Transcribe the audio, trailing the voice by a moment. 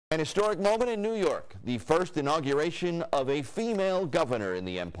historic moment in New York, the first inauguration of a female governor in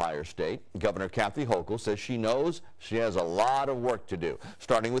the Empire State. Governor Kathy Hochul says she knows she has a lot of work to do,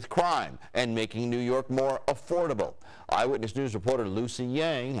 starting with crime and making New York more affordable. Eyewitness News reporter Lucy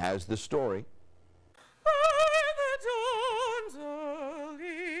Yang has the story.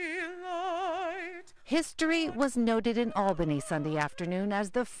 History was noted in Albany Sunday afternoon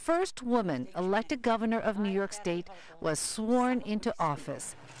as the first woman elected governor of New York State was sworn into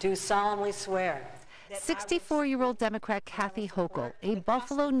office. Do solemnly swear. 64-year-old Democrat Kathy Hochul, a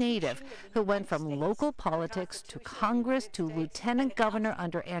Buffalo native who went from local politics to Congress to lieutenant governor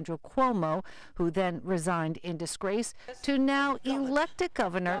under Andrew Cuomo, who then resigned in disgrace, to now elected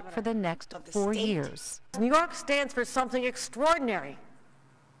governor for the next 4 years. New York stands for something extraordinary.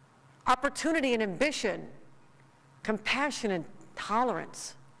 Opportunity and ambition, compassion and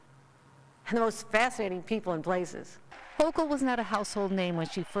tolerance, and the most fascinating people and places. Hochul was not a household name when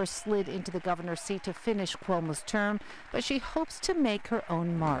she first slid into the governor's seat to finish Cuomo's term, but she hopes to make her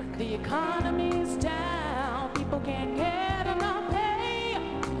own mark. The economy's down, people can't get enough pay,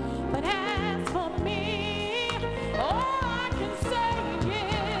 but as for me, all I can say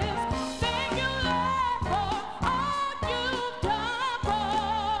is thank you, Lord, for all you've done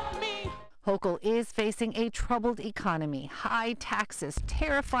for me. Hochul is facing a troubled economy, high taxes,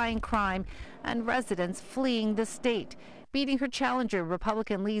 terrifying crime, and residents fleeing the state. Beating her challenger,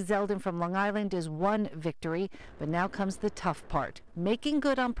 Republican Lee Zeldin from Long Island, is one victory, but now comes the tough part, making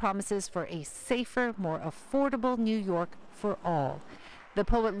good on promises for a safer, more affordable New York for all. The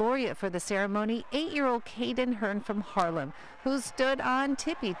poet laureate for the ceremony, 8-year-old Caden Hearn from Harlem, who stood on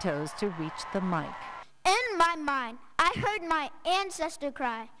tippy toes to reach the mic. In my mind, I heard my ancestor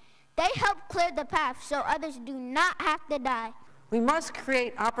cry. They helped clear the path so others do not have to die. We must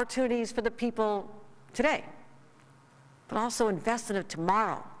create opportunities for the people today, but also invest in it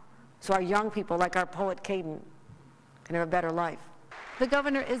tomorrow so our young people, like our poet Caden, can have a better life. The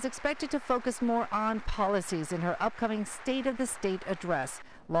governor is expected to focus more on policies in her upcoming State of the State address.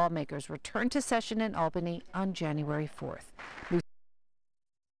 Lawmakers return to session in Albany on January 4th.